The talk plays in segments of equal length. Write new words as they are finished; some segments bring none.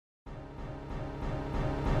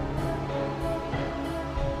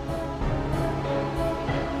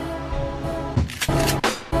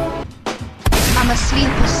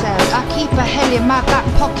said, I keep a hell in my back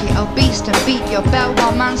pocket, a beast and beat your bell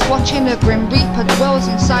while man's watching. The grim reaper dwells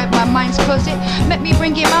inside my mind's closet. Let me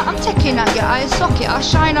bring him out, I'm taking out your eye socket. I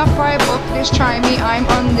shine, I thrive off this, try me, I'm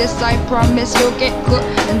on this, I promise you'll get cut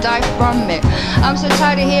and die from it. I'm so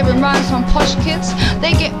tired of hearing rhymes from posh kids.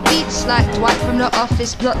 They get beats like Dwight from The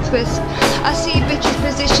Office, plot twist. I see bitches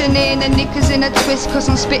positioning and knickers in a twist, cause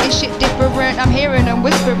I'm spitting shit different. I'm hearing them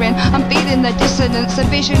whispering, I'm feeling the dissonance. The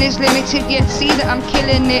vision is limited, yet see that I'm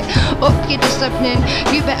killing it. Up your discipline,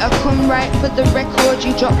 you better come right for the record.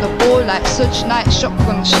 You drop the ball like such night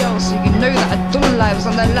shotgun shells, so you know that I done lives.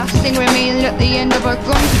 I'm the last thing remaining at the end of a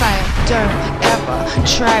gunfight. Don't ever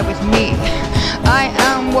try with me, I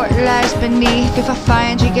am what lies beneath. If I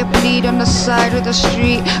find you, get bleed on the side of the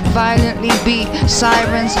street, violently beat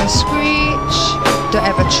sirens and screech. Don't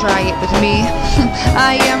ever try it with me.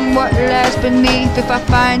 I am what lies beneath. If I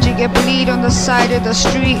find you, get bleed on the side of the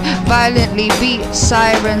street, violently beat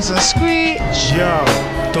sirens and screech. Yo,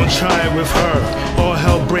 don't try it with her. All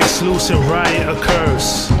hell breaks loose and riot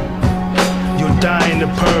occurs. You'll die in the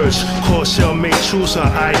purge. Core shall make truce or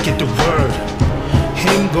I get the word.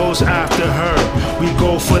 Him goes after her. We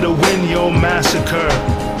go for the win, yo, massacre.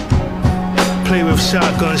 Play with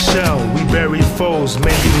shotgun shell. We bury foes,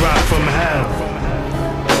 may you rot from hell.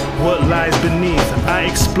 What lies beneath? I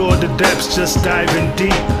explore the depths, just diving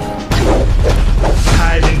deep.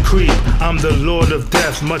 Hide and creep, I'm the lord of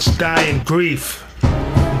death, much dying grief.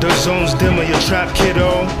 The zone's dimmer, your trap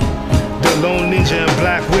kiddo. The lone ninja and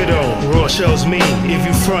black widow. Raw shells me, if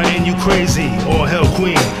you frontin' you crazy. Or hell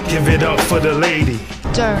queen, give it up for the lady.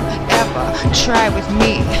 Don't ever try with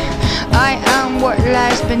me, I am what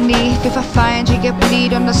lies beneath. If I find you, get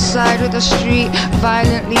bleed on the side of the street,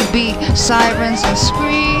 violently beat sirens and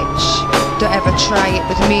screech. Don't ever try it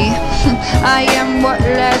with me. I am what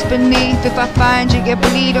lies beneath. If I find you, get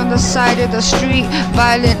bleed on the side of the street,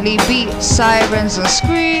 violently beat sirens and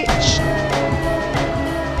screech.